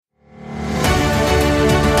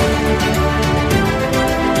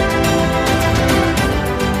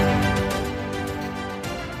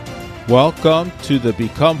Welcome to the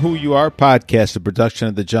Become Who You Are podcast, a production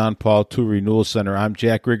of the John Paul II Renewal Center. I'm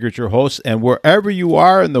Jack Riggert, your host, and wherever you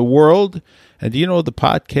are in the world, and do you know this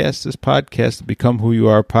podcast, the Become Who You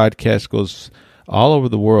Are podcast, goes all over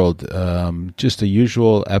the world. Just a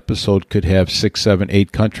usual episode could have 6, 7,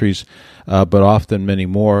 8 countries, but often many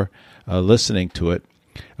more listening to it.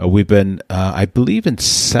 We've been, I believe, in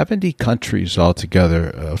 70 countries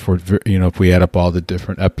altogether. For if we add up all the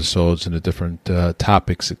different episodes and the different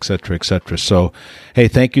topics, et cetera, et cetera. So, hey,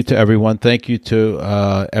 thank you to everyone. Thank you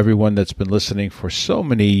to everyone that's been listening for so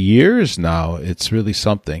many years now. It's really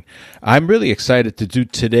something. I'm really excited to do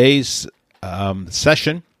today's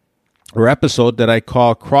session or episode that I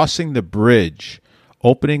call "Crossing the Bridge."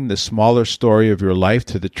 Opening the smaller story of your life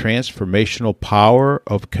to the transformational power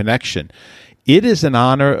of connection. It is in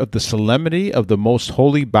honor of the solemnity of the most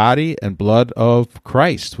holy body and blood of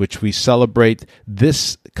Christ, which we celebrate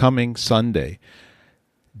this coming Sunday.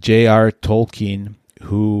 J.R. Tolkien,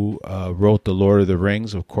 who wrote The Lord of the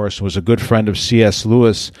Rings, of course, was a good friend of C.S.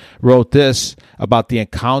 Lewis, wrote this about the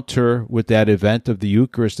encounter with that event of the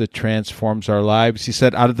Eucharist that transforms our lives. He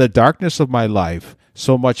said, "Out of the darkness of my life,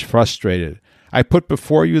 so much frustrated, I put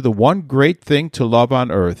before you the one great thing to love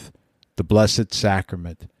on earth, the Blessed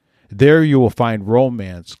Sacrament. There you will find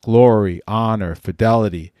romance, glory, honor,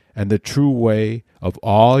 fidelity, and the true way of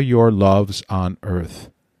all your loves on earth."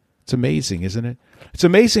 It's amazing, isn't it? It's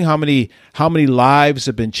amazing how many lives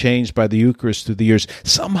have been changed by the Eucharist through the years.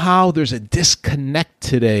 Somehow there's a disconnect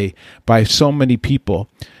today by so many people.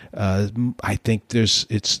 I think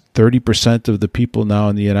it's 30% of the people now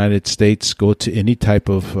in the United States go to any type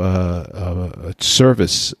of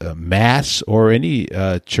service, mass or any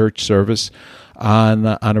church service on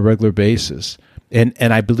a regular basis. And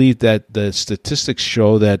I believe that the statistics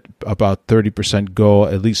show that about 30% go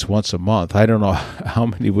at least once a month. I don't know how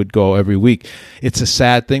many would go every week. It's a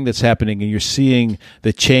sad thing that's happening, and you're seeing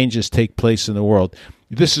the changes take place in the world.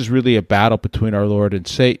 This is really a battle between our Lord and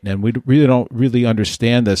Satan, and we really don't really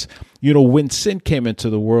understand this. You know, when sin came into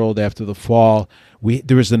the world after the fall,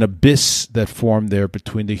 there was an abyss that formed there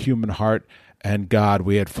between the human heart and God.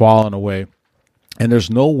 We had fallen away. And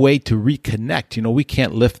there's no way to reconnect. You know, we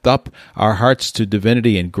can't lift up our hearts to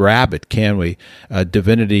divinity and grab it, can we?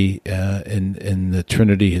 Divinity in the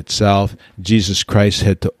Trinity itself. Jesus Christ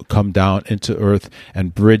had to come down into earth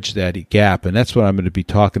and bridge that gap. And that's what I'm going to be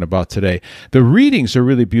talking about today. The readings are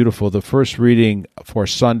really beautiful. The first reading for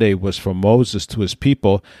Sunday was from Moses to his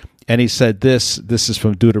people. And he said this is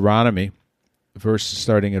from Deuteronomy.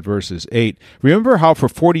 Starting at verses 8. "Remember how for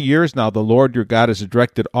 40 years now the Lord your God has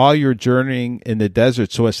directed all your journeying in the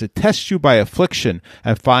desert so as to test you by affliction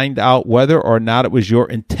and find out whether or not it was your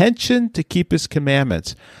intention to keep his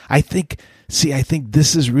commandments." I think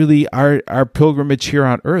this is really our pilgrimage here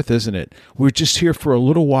on earth, isn't it? We're just here for a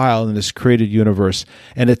little while in this created universe.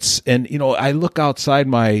 And I look outside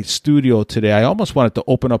my studio today. I almost wanted to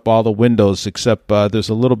open up all the windows, except there's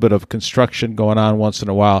a little bit of construction going on once in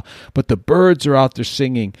a while. But the birds are out there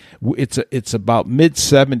singing. It's about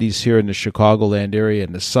mid-70s here in the Chicagoland area,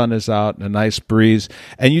 and the sun is out and a nice breeze.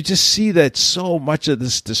 And you just see that so much of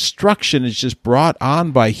this destruction is just brought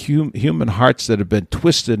on by human hearts that have been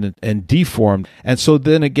twisted and deformed. And so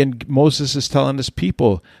then again, Moses is telling his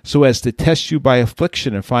people, so as to test you by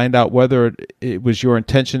affliction and find out whether it was your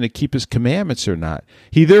intention to keep his commandments or not.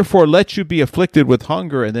 He therefore let you be afflicted with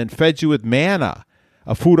hunger and then fed you with manna,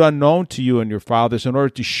 a food unknown to you and your fathers, in order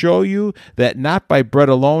to show you that not by bread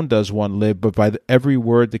alone does one live, but by every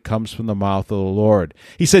word that comes from the mouth of the Lord.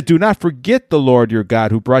 He said, "Do not forget the Lord your God,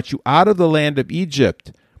 who brought you out of the land of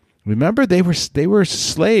Egypt." Remember, they were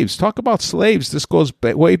slaves. Talk about slaves. This goes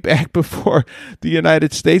way back before the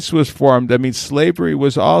United States was formed. I mean, slavery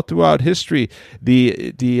was all throughout history.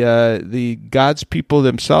 The God's people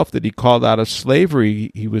themselves that he called out of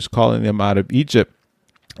slavery, he was calling them out of Egypt.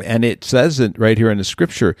 And it says it right here in the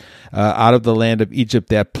scripture, out of the land of Egypt,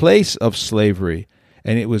 that place of slavery.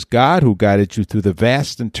 And it was God who guided you through the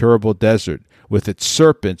vast and terrible desert, with its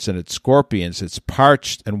serpents and its scorpions, its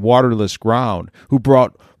parched and waterless ground, who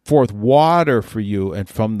brought forth water for you and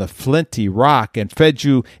from the flinty rock, and fed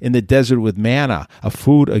you in the desert with manna, a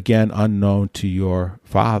food again unknown to your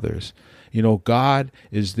fathers. You know, God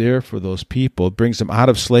is there for those people, brings them out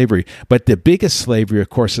of slavery. But the biggest slavery, of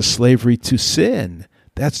course, is slavery to sin.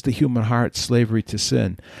 That's the human heart, slavery to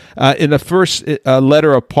sin. In the first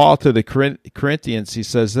letter of Paul to the Corinthians, he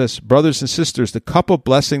says this, "Brothers and sisters, the cup of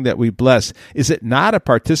blessing that we bless, is it not a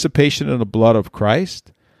participation in the blood of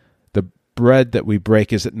Christ? The bread that we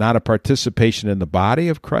break, is it not a participation in the body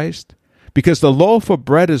of Christ? Because the loaf of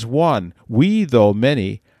bread is one. We, though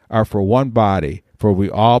many, are for one body, for we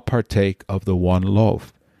all partake of the one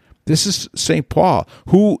loaf." This is St. Paul,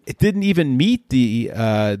 who didn't even meet the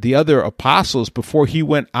other apostles before he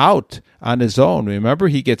went out on his own. Remember,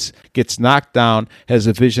 he gets knocked down, has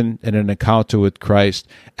a vision and an encounter with Christ,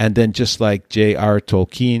 and then just like J.R.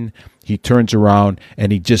 Tolkien, he turns around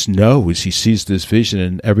and he just knows. He sees this vision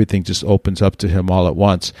and everything just opens up to him all at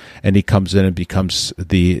once. And he comes in and becomes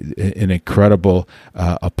an incredible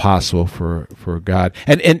apostle for God.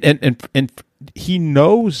 And he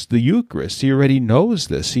knows the Eucharist. He already knows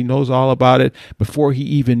this. He knows all about it. Before he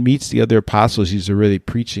even meets the other apostles, he's already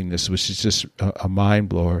preaching this, which is just a mind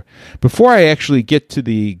blower. Before I actually get to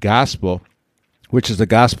the gospel, which is the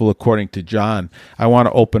gospel according to John, I want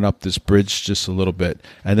to open up this bridge just a little bit,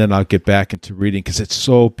 and then I'll get back into reading because it's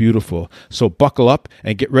so beautiful. So buckle up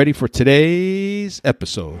and get ready for today's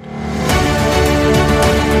episode.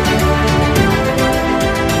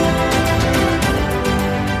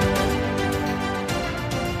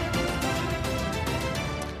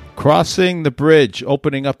 Crossing the bridge,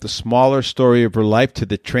 opening up the smaller story of her life to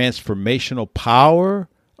the transformational power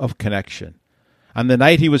of connection. On the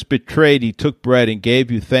night he was betrayed, he took bread and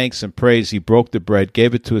gave you thanks and praise. He broke the bread,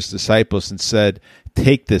 gave it to his disciples, and said,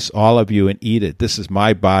 "Take this, all of you, and eat it. This is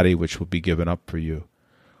my body, which will be given up for you."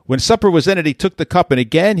 When supper was ended, he took the cup, and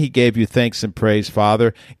again he gave you thanks and praise,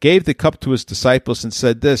 Father, gave the cup to his disciples, and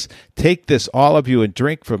said this, "Take this, all of you, and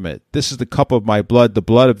drink from it. This is the cup of my blood, the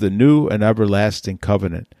blood of the new and everlasting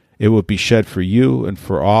covenant. It will be shed for you and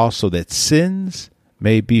for all, so that sins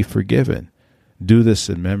may be forgiven. Do this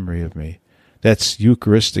in memory of me." That's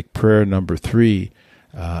Eucharistic prayer number 3.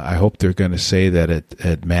 I hope they're going to say that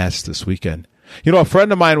at Mass this weekend. You know, a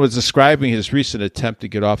friend of mine was describing his recent attempt to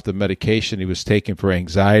get off the medication he was taking for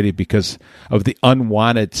anxiety because of the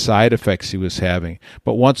unwanted side effects he was having.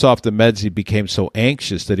 But once off the meds, he became so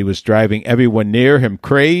anxious that he was driving everyone near him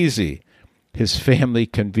crazy. His family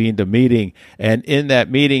convened a meeting, and in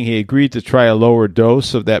that meeting he agreed to try a lower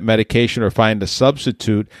dose of that medication or find a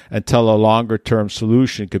substitute until a longer-term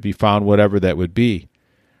solution could be found, whatever that would be.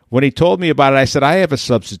 When he told me about it, I said, "I have a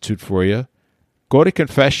substitute for you. Go to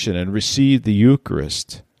confession and receive the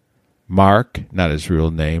Eucharist." Mark, not his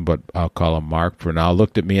real name, but I'll call him Mark for now,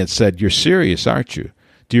 looked at me and said, "You're serious, aren't you?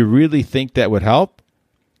 Do you really think that would help?"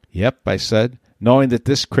 "Yep," I said, knowing that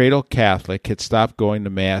this cradle Catholic had stopped going to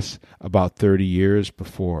Mass about 30 years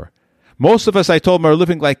before. Most of us, I told him, are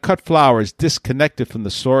living like cut flowers, disconnected from the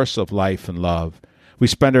source of life and love. We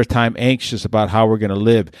spend our time anxious about how we're going to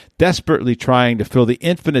live, desperately trying to fill the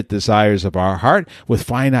infinite desires of our heart with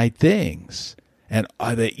finite things. And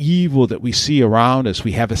the evil that we see around us,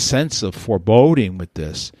 we have a sense of foreboding with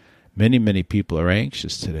this. Many, many people are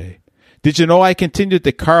anxious today. Did you know, I continued,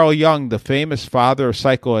 that Carl Jung, the famous father of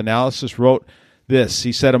psychoanalysis, wrote this.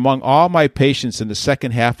 He said, "Among all my patients in the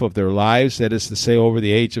second half of their lives, that is to say over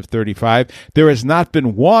the age of 35, there has not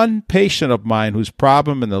been one patient of mine whose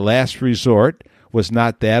problem in the last resort was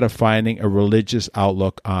not that of finding a religious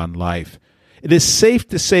outlook on life. It is safe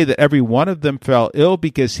to say that every one of them fell ill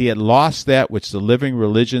because he had lost that which the living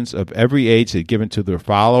religions of every age had given to their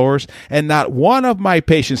followers, and not one of my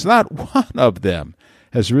patients, not one of them,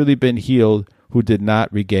 has really been healed who did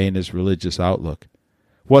not regain his religious outlook."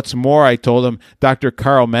 What's more, I told him, Dr.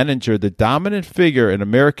 Carl Menninger, the dominant figure in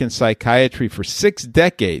American psychiatry for 6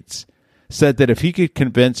 decades, said that if he could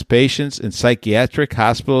convince patients in psychiatric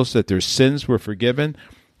hospitals that their sins were forgiven,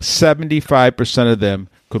 75% of them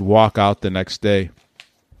could walk out the next day.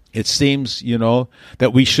 It seems,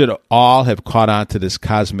 that we should all have caught on to this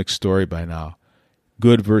cosmic story by now.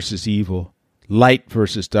 Good versus evil, light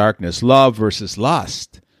versus darkness, love versus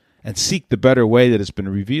lust, and seek the better way that has been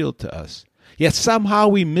revealed to us. Yet somehow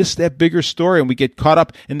we miss that bigger story and we get caught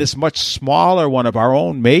up in this much smaller one of our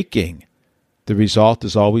own making. The result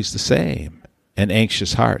is always the same, an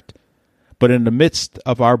anxious heart. But in the midst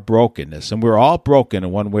of our brokenness, and we're all broken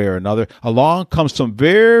in one way or another, along comes some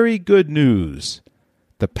very good news.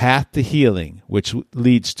 The path to healing, which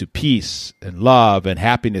leads to peace and love and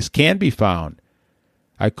happiness, can be found.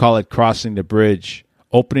 I call it crossing the bridge,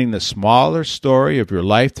 opening the smaller story of your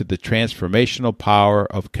life to the transformational power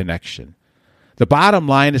of connection. The bottom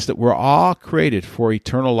line is that we're all created for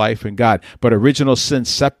eternal life in God, but original sin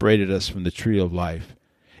separated us from the tree of life.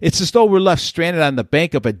 It's as though we're left stranded on the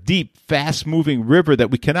bank of a deep, fast-moving river that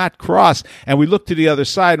we cannot cross, and we look to the other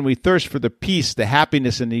side and we thirst for the peace, the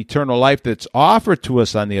happiness, and the eternal life that's offered to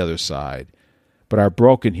us on the other side. But our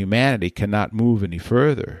broken humanity cannot move any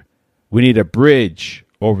further. We need a bridge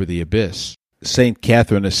over the abyss. St.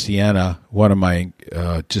 Catherine of Siena, one of my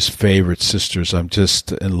just favorite sisters. I'm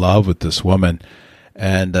just in love with this woman,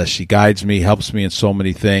 and she guides me, helps me in so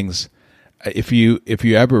many things. If you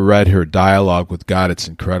ever read her dialogue with God, it's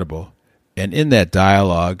incredible. And in that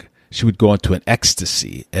dialogue, she would go into an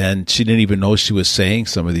ecstasy, and she didn't even know she was saying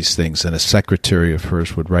some of these things, and a secretary of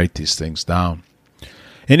hers would write these things down.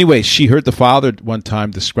 Anyway, she heard the Father one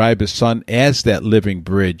time describe his Son as that living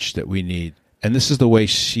bridge that we need. And this is the way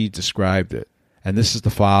she described it. And this is the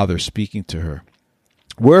Father speaking to her.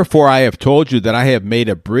 Wherefore I have told you that I have made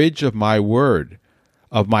a bridge of my word,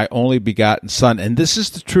 of my only begotten Son. And this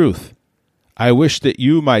is the truth. I wish that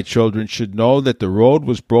you, my children, should know that the road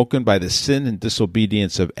was broken by the sin and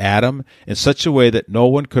disobedience of Adam in such a way that no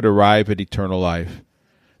one could arrive at eternal life.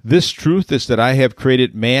 This truth is that I have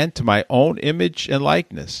created man to my own image and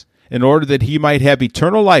likeness, in order that he might have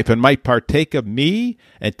eternal life and might partake of me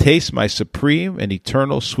and taste my supreme and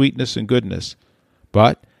eternal sweetness and goodness.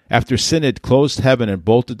 But after sin had closed heaven and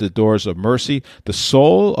bolted the doors of mercy, the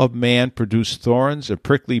soul of man produced thorns and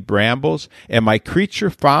prickly brambles, and my creature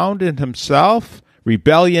found in himself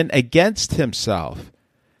rebellion against himself.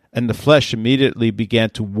 And the flesh immediately began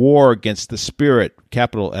to war against the Spirit,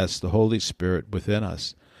 capital S, the Holy Spirit within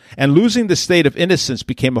us. And losing the state of innocence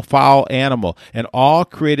became a foul animal, and all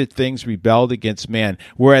created things rebelled against man,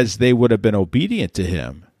 whereas they would have been obedient to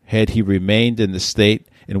him, had he remained in the state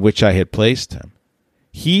in which I had placed him.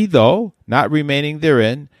 He, though not remaining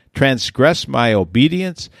therein, transgressed my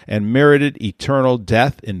obedience, and merited eternal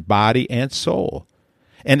death in body and soul.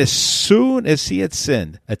 And as soon as he had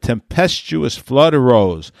sinned, a tempestuous flood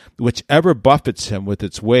arose, which ever buffets him with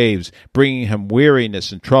its waves, bringing him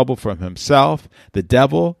weariness and trouble from himself, the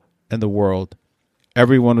devil, and the world.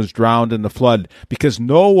 Everyone was drowned in the flood, because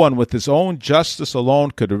no one with his own justice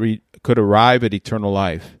alone could arrive at eternal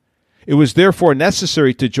life. It was therefore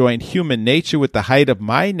necessary to join human nature with the height of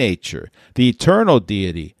my nature, the eternal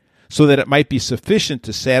deity, so that it might be sufficient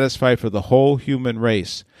to satisfy for the whole human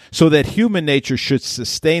race, so that human nature should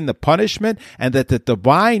sustain the punishment, and that the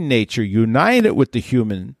divine nature, united with the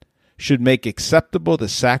human, should make acceptable the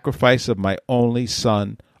sacrifice of my only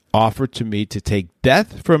Son, offered to me to take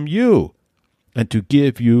death from you and to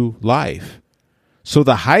give you life. So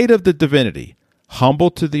the height of the divinity,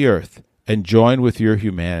 humbled to the earth and joined with your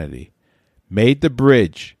humanity, made the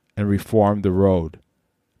bridge and reformed the road.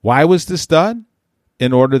 Why was this done?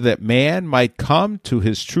 In order that man might come to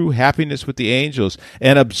his true happiness with the angels,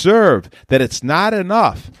 and observe that it's not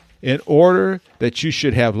enough in order that you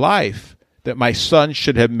should have life, that my Son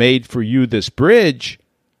should have made for you this bridge,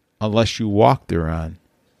 unless you walk thereon.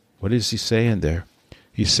 What is he saying there?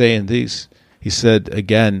 He's saying these. He said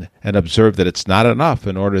again, and observe that it's not enough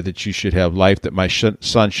in order that you should have life, that my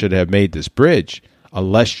Son should have made this bridge,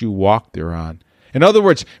 unless you walk thereon. In other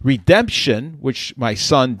words, redemption, which my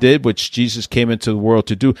Son did, which Jesus came into the world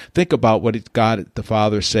to do. Think about what God the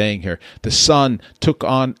Father is saying here. The Son took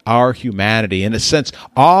on our humanity. In a sense,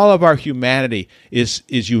 all of our humanity is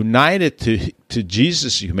united to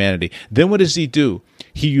Jesus' humanity. Then what does he do?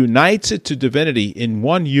 He unites it to divinity in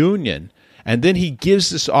one union, and then he gives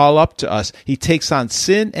this all up to us. He takes on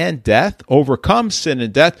sin and death, overcomes sin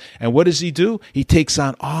and death, and what does he do? He takes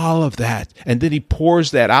on all of that, and then he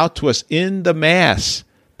pours that out to us in the Mass.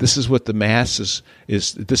 This is what the Mass is.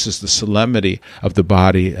 This is the solemnity of the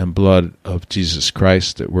body and blood of Jesus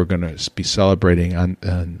Christ that we're going to be celebrating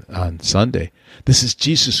on Sunday. This is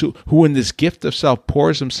Jesus who in this gift of self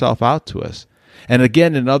pours himself out to us. And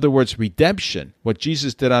again, in other words, redemption, what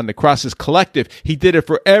Jesus did on the cross, is collective. He did it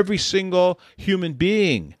for every single human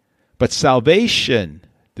being. But salvation,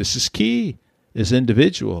 this is key, is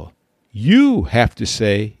individual. You have to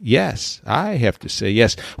say yes. I have to say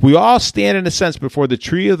yes. We all stand, in a sense, before the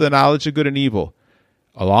tree of the knowledge of good and evil,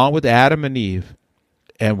 along with Adam and Eve.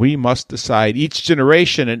 And we must decide. Each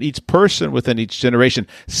generation and each person within each generation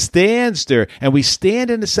stands there. And we stand,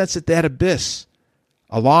 in a sense, at that abyss.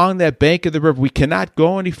 Along that bank of the river, we cannot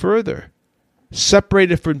go any further.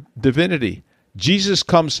 Separated from divinity. Jesus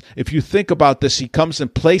comes, if you think about this, he comes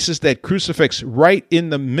and places that crucifix right in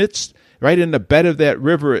the midst, right in the bed of that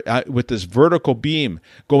river with this vertical beam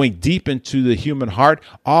going deep into the human heart,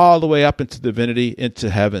 all the way up into divinity, into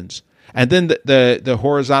heavens. And then the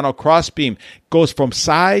horizontal crossbeam goes from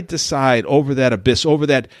side to side over that abyss, over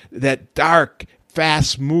that dark,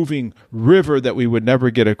 fast-moving river that we would never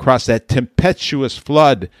get across, that tempestuous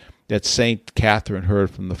flood that St. Catherine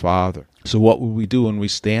heard from the Father. So what will we do when we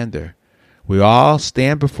stand there? We all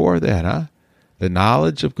stand before that, huh? The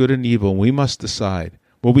knowledge of good and evil, and we must decide.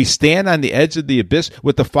 Will we stand on the edge of the abyss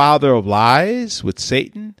with the father of lies, with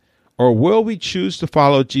Satan? Or will we choose to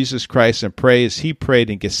follow Jesus Christ and pray as he prayed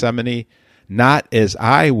in Gethsemane, not as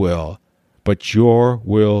I will, but your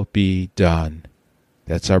will be done?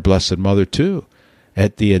 That's our Blessed Mother too.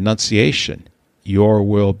 At the Annunciation, your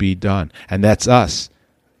will be done. And that's us.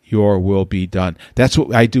 your will be done. That's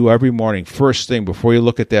what I do every morning. First thing, before you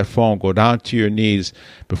look at that phone, go down to your knees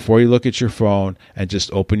before you look at your phone and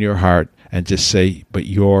just open your heart and just say, but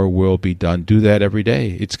your will be done. Do that every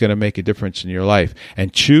day. It's going to make a difference in your life.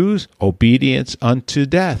 And choose obedience unto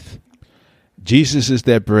death. Jesus is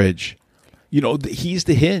that bridge. He's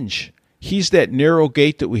the hinge. He's that narrow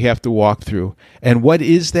gate that we have to walk through. And what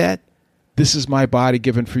is that? This is my body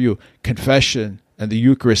given for you. Confession and the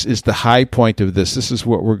Eucharist is the high point of this. This is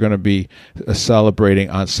what we're going to be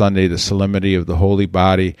celebrating on Sunday, the solemnity of the holy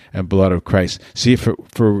body and blood of Christ. See,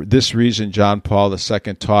 for this reason, John Paul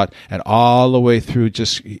II taught, and all the way through,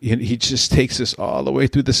 he just takes us all the way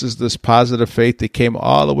through. This is this positive faith that came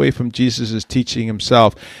all the way from Jesus' teaching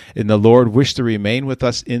himself. And the Lord wished to remain with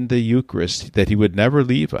us in the Eucharist, that he would never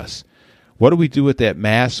leave us. What do we do with that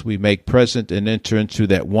Mass? We make present and enter into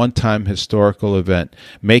that one-time historical event,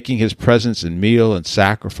 making his presence in meal and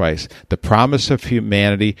sacrifice, the promise of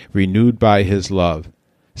humanity renewed by his love.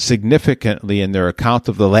 Significantly, in their account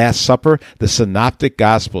of the Last Supper, the Synoptic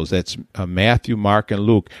Gospels, that's Matthew, Mark, and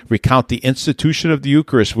Luke, recount the institution of the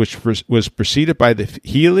Eucharist, which was preceded by the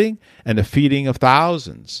healing and the feeding of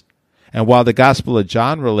thousands. And while the Gospel of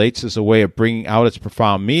John relates as a way of bringing out its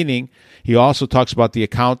profound meaning, he also talks about the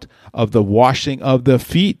account of the washing of the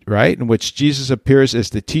feet, right, in which Jesus appears as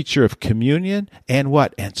the teacher of communion and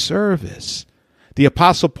what? And service. The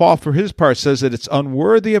Apostle Paul, for his part, says that it's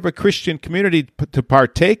unworthy of a Christian community to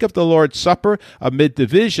partake of the Lord's Supper amid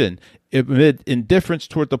division, amid indifference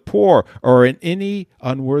toward the poor, or in any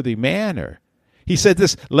unworthy manner. He said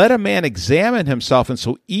this, let a man examine himself, and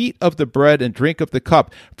so eat of the bread and drink of the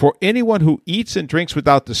cup. For anyone who eats and drinks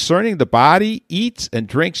without discerning the body eats and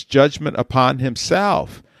drinks judgment upon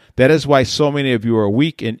himself. That is why so many of you are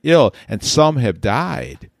weak and ill, and some have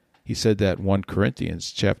died. He said that in 1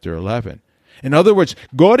 Corinthians chapter 11. In other words,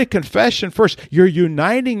 go to confession first. You're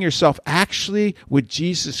uniting yourself actually with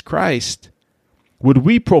Jesus Christ. Would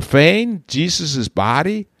we profane Jesus'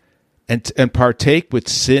 body and partake with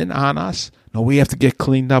sin on us? No, we have to get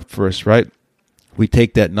cleaned up first, right? We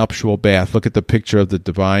take that nuptial bath. Look at the picture of the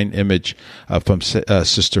divine image from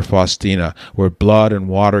Sister Faustina, where blood and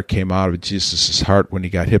water came out of Jesus' heart when he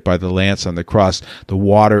got hit by the lance on the cross. The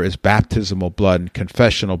water is baptismal blood and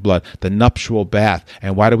confessional blood, the nuptial bath.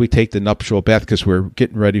 And why do we take the nuptial bath? Because we're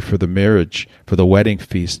getting ready for the marriage, for the wedding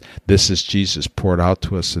feast. This is Jesus poured out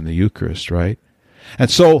to us in the Eucharist, right? And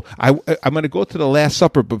so I'm going to go to the Last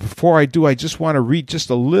Supper, but before I do, I just want to read just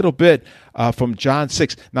a little bit from John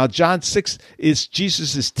 6. Now, John 6 is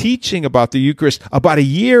Jesus' teaching about the Eucharist about a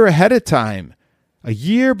year ahead of time, a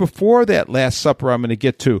year before that Last Supper I'm going to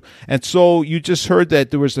get to. And so you just heard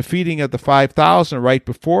that there was the feeding of the 5,000 right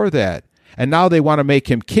before that. And now they want to make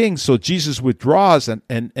him king, so Jesus withdraws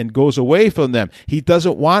and goes away from them. He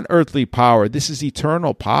doesn't want earthly power. This is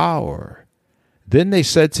eternal power. Then they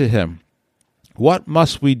said to him, what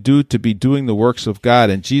must we do to be doing the works of God?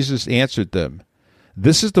 And Jesus answered them,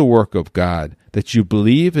 this is the work of God, that you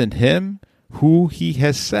believe in him who he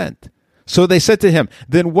has sent. So they said to him,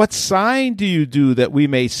 then what sign do you do that we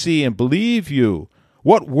may see and believe you?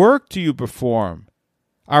 What work do you perform?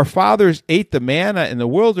 Our fathers ate the manna in the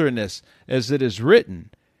wilderness, as it is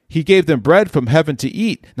written. He gave them bread from heaven to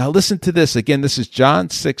eat. Now listen to this. Again, this is John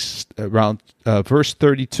 6, around verse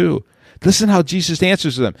 32. Listen how Jesus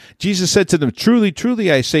answers them. Jesus said to them, truly,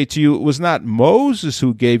 truly, I say to you, it was not Moses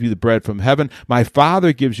who gave you the bread from heaven. My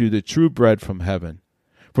Father gives you the true bread from heaven.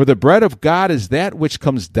 For the bread of God is that which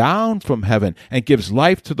comes down from heaven and gives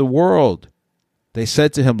life to the world. They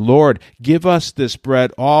said to him, Lord, give us this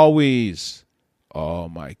bread always. Oh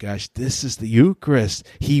my gosh, this is the Eucharist.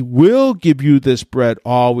 He will give you this bread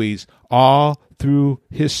always, all through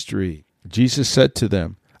history. Jesus said to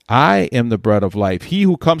them, I am the bread of life. He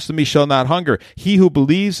who comes to me shall not hunger. He who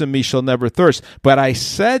believes in me shall never thirst. But I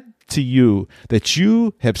said to you that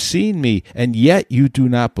you have seen me, and yet you do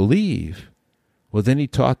not believe. Well, then he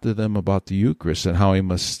taught to them about the Eucharist and how he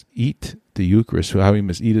must eat the Eucharist, how he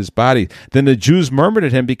must eat his body. Then the Jews murmured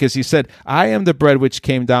at him because he said, I am the bread which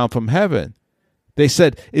came down from heaven. They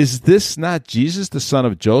said, is this not Jesus, the son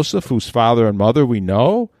of Joseph, whose father and mother we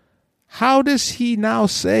know? How does he now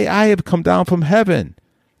say, I have come down from heaven?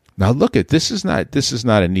 Now look at this is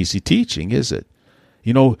not an easy teaching, is it?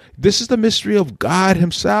 You know, this is the mystery of God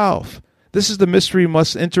himself. This is the mystery we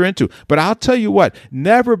must enter into. But I'll tell you what,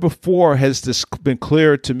 never before has this been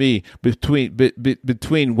clear to me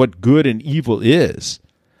between what good and evil is.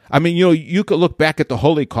 I mean, you know, you could look back at the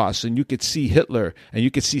Holocaust and you could see Hitler and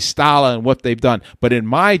you could see Stalin and what they've done. But in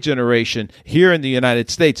my generation, here in the United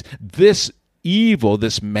States, this evil,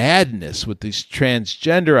 this madness with these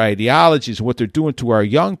transgender ideologies, what they're doing to our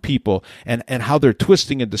young people, and how they're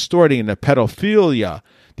twisting and distorting, and the pedophilia,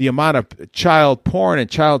 the amount of child porn and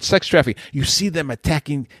child sex trafficking. You see them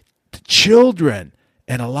attacking the children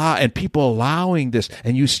and people allowing this,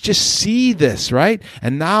 and you just see this, right?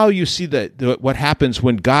 And now you see what happens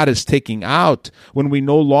when God is taking out, when we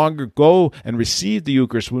no longer go and receive the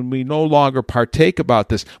Eucharist, when we no longer partake about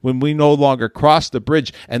this, when we no longer cross the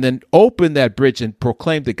bridge and then open that bridge and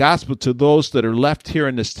proclaim the gospel to those that are left here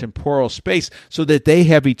in this temporal space so that they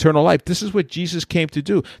have eternal life. This is what Jesus came to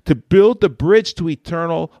do, to build the bridge to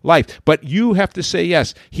eternal life. But you have to say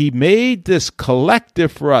yes. He made this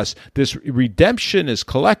collective for us. This redemption is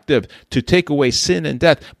collective to take away sin and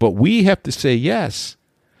death, but we have to say yes.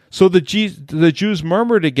 So the Jews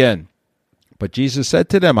murmured again, but Jesus said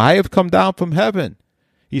to them, I have come down from heaven.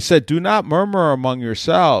 He said, do not murmur among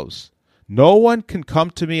yourselves. No one can come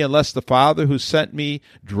to me unless the Father who sent me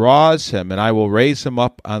draws him, and I will raise him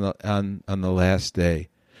up on the last day.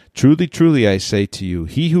 Truly, truly, I say to you,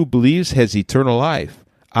 he who believes has eternal life.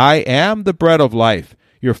 I am the bread of life.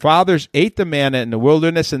 Your fathers ate the manna in the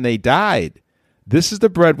wilderness, and they died. This is the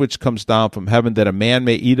bread which comes down from heaven, that a man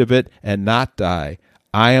may eat of it and not die.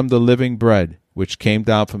 I am the living bread which came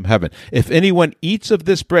down from heaven. If anyone eats of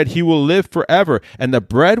this bread, he will live forever. And the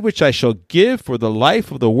bread which I shall give for the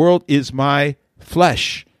life of the world is my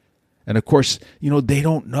flesh. And of course, they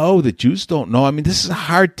don't know. The Jews don't know. I mean, this is a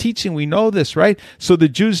hard teaching. We know this, right? So the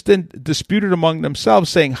Jews then disputed among themselves,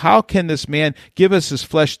 saying, how can this man give us his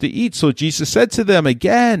flesh to eat? So Jesus said to them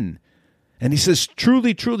again, and he says,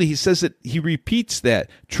 truly, truly, he says it, he repeats that.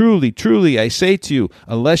 Truly, truly, I say to you,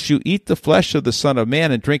 unless you eat the flesh of the Son of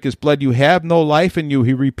Man and drink his blood, you have no life in you.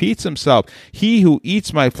 He repeats himself. He who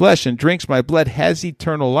eats my flesh and drinks my blood has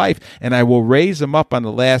eternal life, and I will raise him up on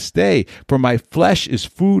the last day. For my flesh is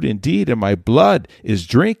food indeed, and my blood is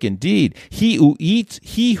drink indeed. He who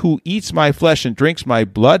eats my flesh and drinks my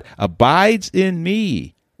blood abides in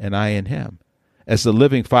me, and I in him. As the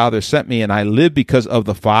living Father sent me, and I live because of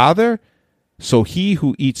the Father, so he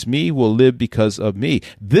who eats me will live because of me.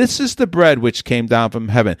 This is the bread which came down from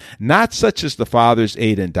heaven, not such as the fathers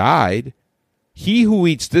ate and died. He who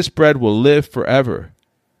eats this bread will live forever.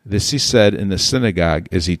 This he said in the synagogue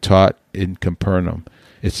as he taught in Capernaum.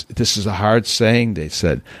 This is a hard saying, they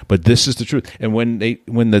said, but this is the truth. And when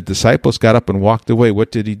the disciples got up and walked away,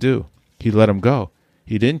 what did he do? He let them go.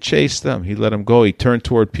 He didn't chase them. He let them go. He turned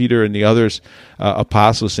toward Peter and the others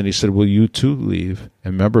apostles, and he said, will you too leave?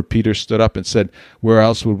 And remember, Peter stood up and said, where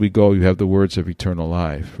else would we go? You have the words of eternal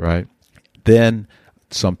life, right? Then,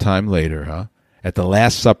 sometime later, at the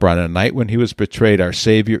Last Supper, on a night when he was betrayed, our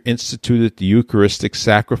Savior instituted the Eucharistic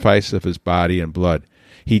sacrifice of his body and blood.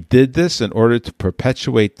 He did this in order to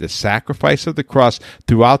perpetuate the sacrifice of the cross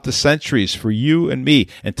throughout the centuries for you and me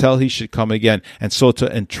until he should come again. And so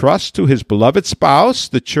to entrust to his beloved spouse,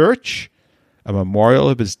 the church, a memorial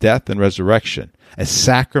of his death and resurrection, a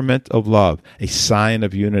sacrament of love, a sign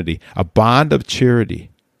of unity, a bond of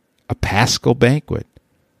charity, a paschal banquet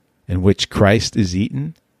in which Christ is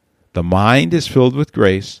eaten, the mind is filled with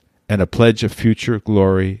grace, and a pledge of future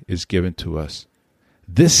glory is given to us.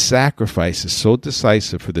 This sacrifice is so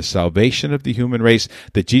decisive for the salvation of the human race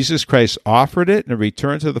that Jesus Christ offered it in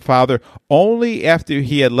return to the Father only after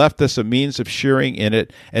he had left us a means of sharing in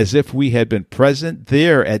it, as if we had been present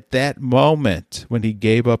there at that moment when he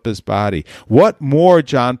gave up his body. What more,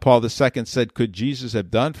 John Paul II said, could Jesus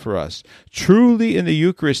have done for us? Truly in the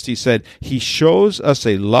Eucharist, he said, he shows us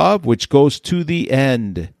a love which goes to the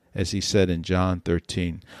end, as he said in John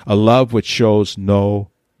 13, a love which shows no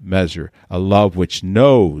measure, a love which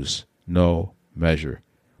knows no measure.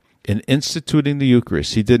 In instituting the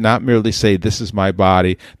Eucharist, he did not merely say, this is my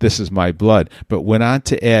body, this is my blood, but went on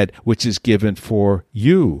to add, which is given for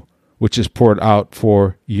you, which is poured out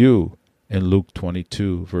for you, in Luke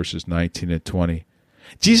 22, verses 19 and 20.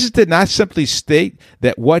 Jesus did not simply state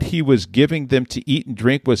that what he was giving them to eat and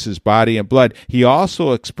drink was his body and blood. He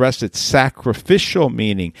also expressed its sacrificial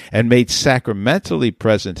meaning and made sacramentally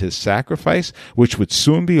present his sacrifice, which would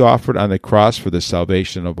soon be offered on the cross for the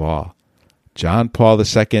salvation of all. John Paul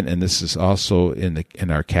II, and this is also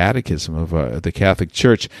in our catechism of the Catholic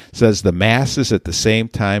Church, says the Mass is at the same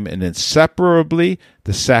time and inseparably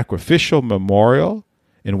the sacrificial memorial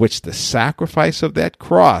in which the sacrifice of that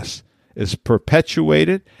cross is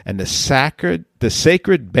perpetuated, and the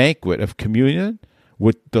sacred banquet of communion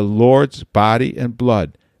with the Lord's body and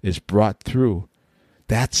blood is brought through.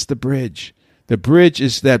 That's the bridge. The bridge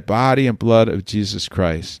is that body and blood of Jesus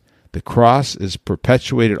Christ. The cross is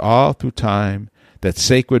perpetuated all through time. that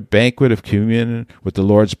sacred banquet of communion with the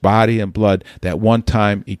Lord's body and blood, that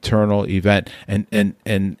one-time eternal event. And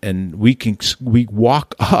we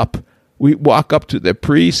walk up to the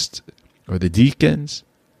priest or the deacons,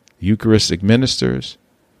 Eucharistic ministers.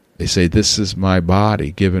 They say, "This is my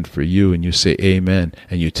body given for you," and you say, "Amen,"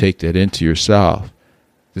 and you take that into yourself.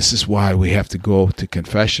 This is why we have to go to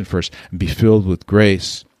confession first and be filled with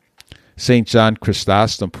grace. St. John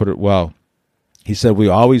Chrysostom put it well. He said, "We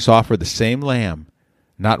always offer the same lamb,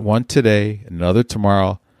 not one today, another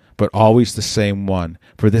tomorrow, but always the same one.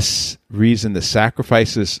 For this reason, the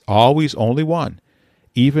sacrifice is always only one.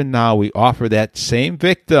 Even now we offer that same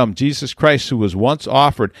victim, Jesus Christ, who was once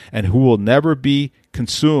offered and who will never be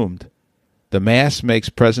consumed. The Mass makes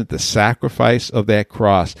present the sacrifice of that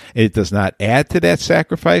cross. It does not add to that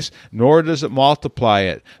sacrifice, nor does it multiply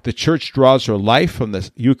it. The Church draws her life from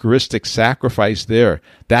the Eucharistic sacrifice there.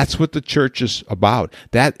 That's what the Church is about.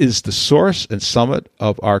 That is the source and summit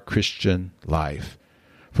of our Christian life.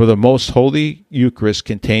 For the most holy Eucharist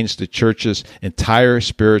contains the Church's entire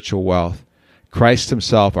spiritual wealth. Christ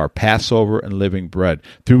himself, our Passover and living bread,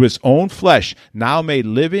 through his own flesh, now made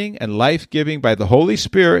living and life-giving by the Holy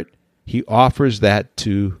Spirit, he offers that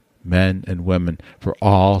to men and women for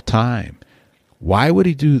all time. Why would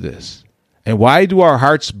he do this? And why do our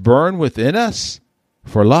hearts burn within us?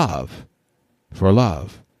 For love. For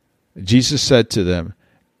love. Jesus said to them,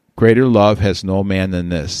 "Greater love has no man than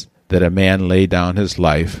this, that a man lay down his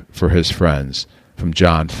life for his friends." From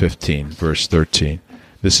John 15, verse 13.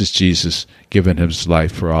 This is Jesus giving his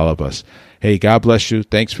life for all of us. Hey, God bless you.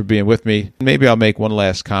 Thanks for being with me. Maybe I'll make one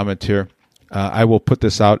last comment here. I will put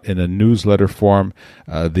this out in a newsletter form,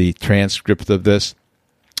 the transcript of this.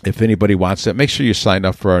 If anybody wants that, make sure you sign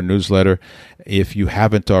up for our newsletter. If you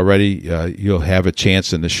haven't already, you'll have a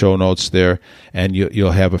chance in the show notes there, and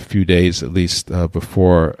you'll have a few days at least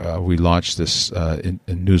before we launch this in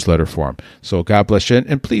newsletter form. So God bless you.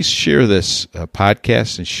 And please share this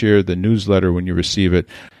podcast and share the newsletter when you receive it.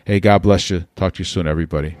 Hey, God bless you. Talk to you soon,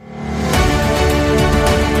 everybody.